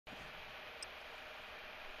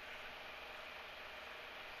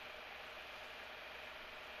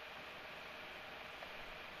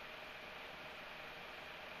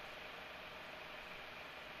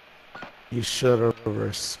You should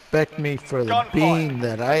respect me for the being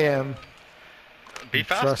that I am. Be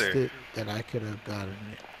faster. Trusted that I could have gotten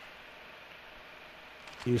it.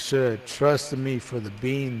 You should have trusted me for the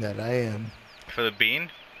being that I am. For the bean?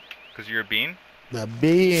 Because you're a bean? The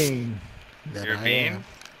being that You're a I bean? am.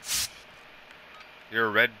 You're a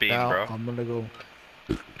red bean, Now, bro. I'm gonna go.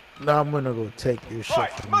 Now I'm gonna go take your shit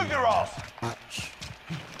Right, from move you. your ass. Watch.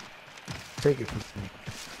 Take it from me.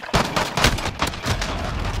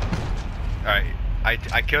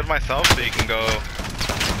 Alright, I killed myself so you can go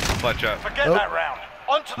clutch up. Forget that round.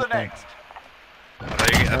 On to the next.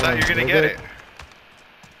 I thought you were gonna get it.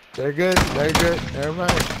 They're good. They're good. Never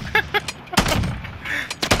mind.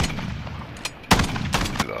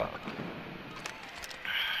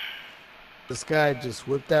 This guy just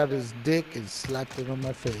whipped out his dick and slapped it on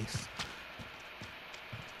my face.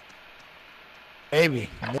 Maybe.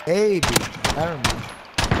 Maybe. I don't know.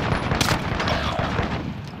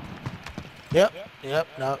 Yep. Yep.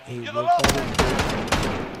 No, he whipped out his dick.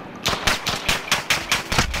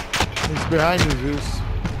 He's behind you, Zeus.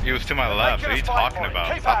 He was to my left. What are you talking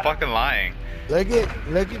about? Stop fucking lying. Look at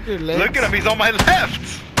your legs. Look at him. He's on my left.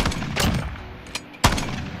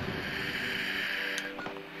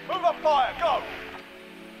 Move up fire. Go.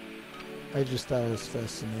 I just thought it was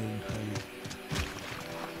fascinating how you.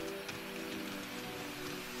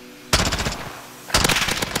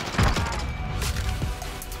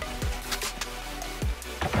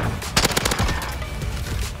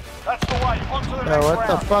 That's the way. On to the next What round.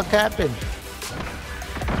 the fuck happened?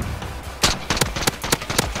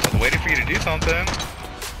 I was waiting for you to do something.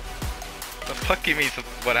 The fuck you mean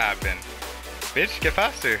what happened? Bitch, get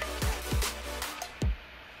faster.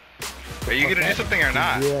 Are you gonna do something or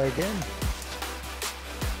not? Yeah, again.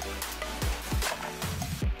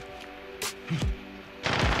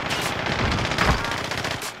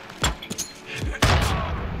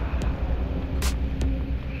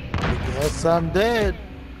 I guess I'm dead.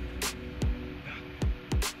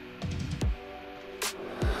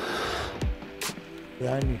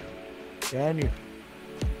 Behind you. Behind you.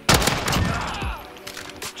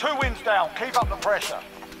 2 wins down. Keep up the pressure.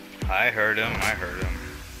 I heard him. I heard him.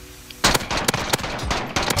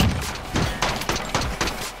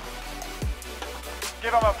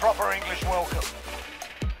 Give them a proper English welcome.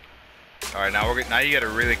 All right, now you gotta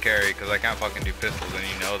really carry because I can't fucking do pistols, and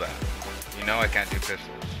you know that. You know I can't do pistols.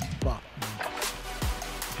 Fuck.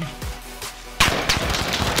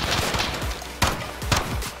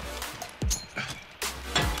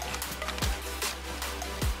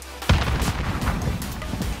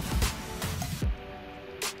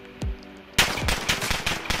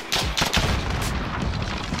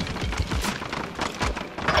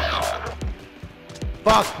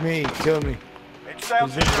 Fuck me, kill me. It's down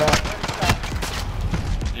Is to it you.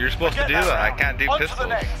 that? You're supposed to do Forget that. I round. can't do On to the pistols.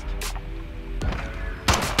 next.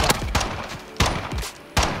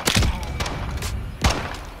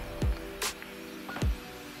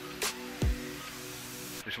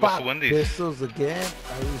 You're supposed Fuck to win these. pistols again?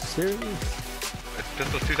 Are you serious? It's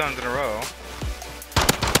pistols 2 times in a row.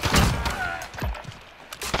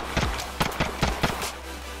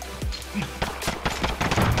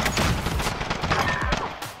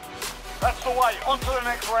 That's the way. On to the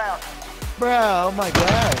next round. Bro, oh my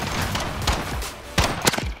god.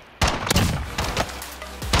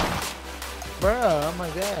 Bro, oh my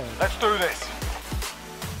god. Let's do this.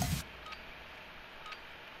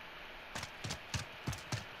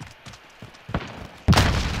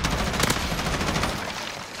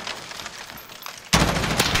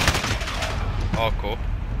 Oh, cool.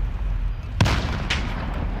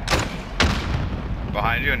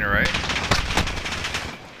 Behind you on your right.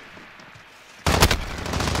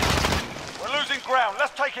 We're losing ground.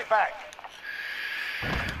 Let's take it back.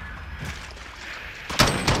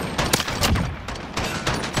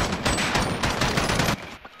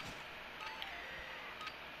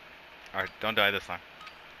 Alright, don't die this time.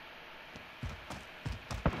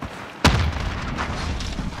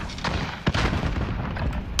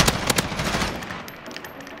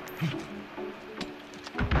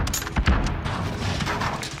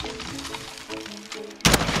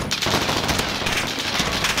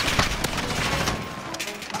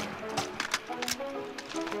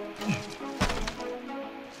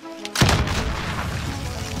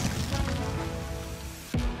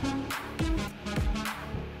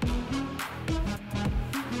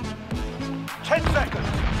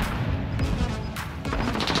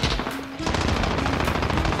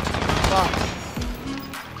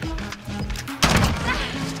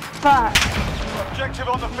 Fuck. Objective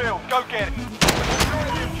on the field. Go get it. Secure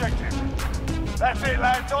the objective. That's it,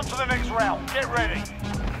 lads. On to the next round. Get ready.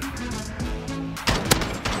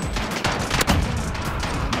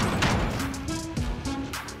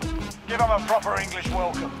 Give them a proper English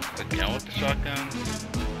welcome. Again with the shotgun.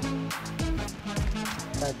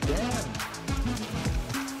 God damn.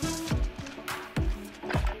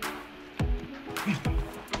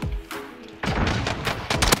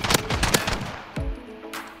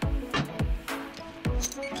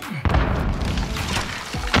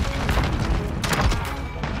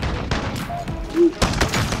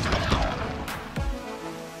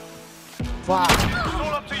 Fuck. It's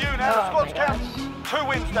all up to you now. The squad's count. 2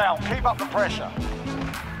 wins down. Keep up the pressure.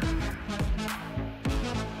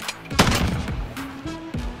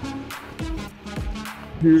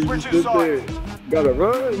 Switching sides. Gotta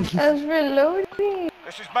run. I was reloading.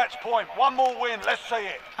 This is match point. 1 more win. Let's see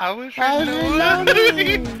it. I was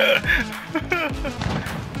reloading.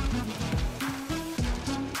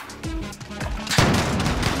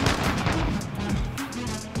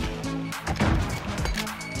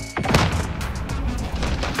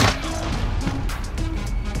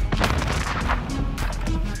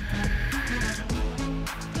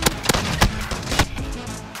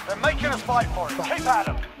 They're making us fight for it. Keep at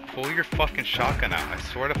them. Pull your fucking shotgun out. I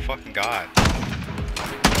swear to fucking God.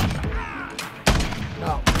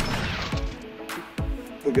 No.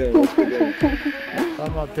 Okay.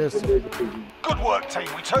 I'm my pistol. Good work, team.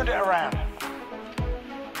 We turned it around.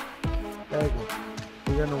 There you go.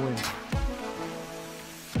 We're gonna win.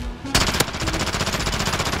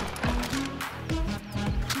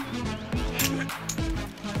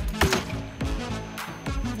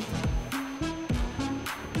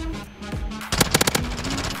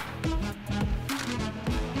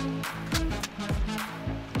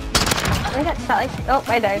 I got shot like, oh,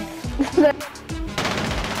 I died.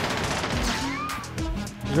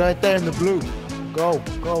 He's right there in the blue. Go,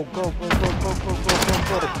 go, go, go, go, go, go, go, go,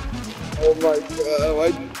 go. Oh my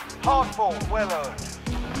god. Hard fought. Well earned.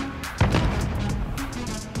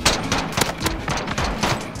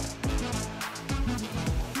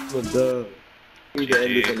 The dub. We can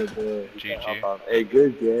end this on the dub. GG. Hey,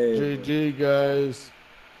 good game. GG, guys.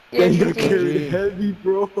 Yeah, You GG. carried heavy,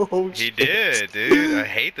 bro. He did, dude. I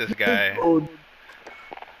hate this guy. Oh,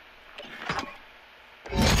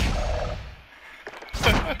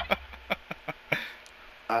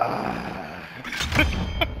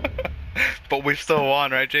 But we still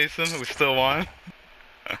won, right, Jason? We still won.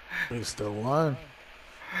 We still won.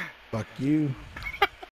 Fuck you.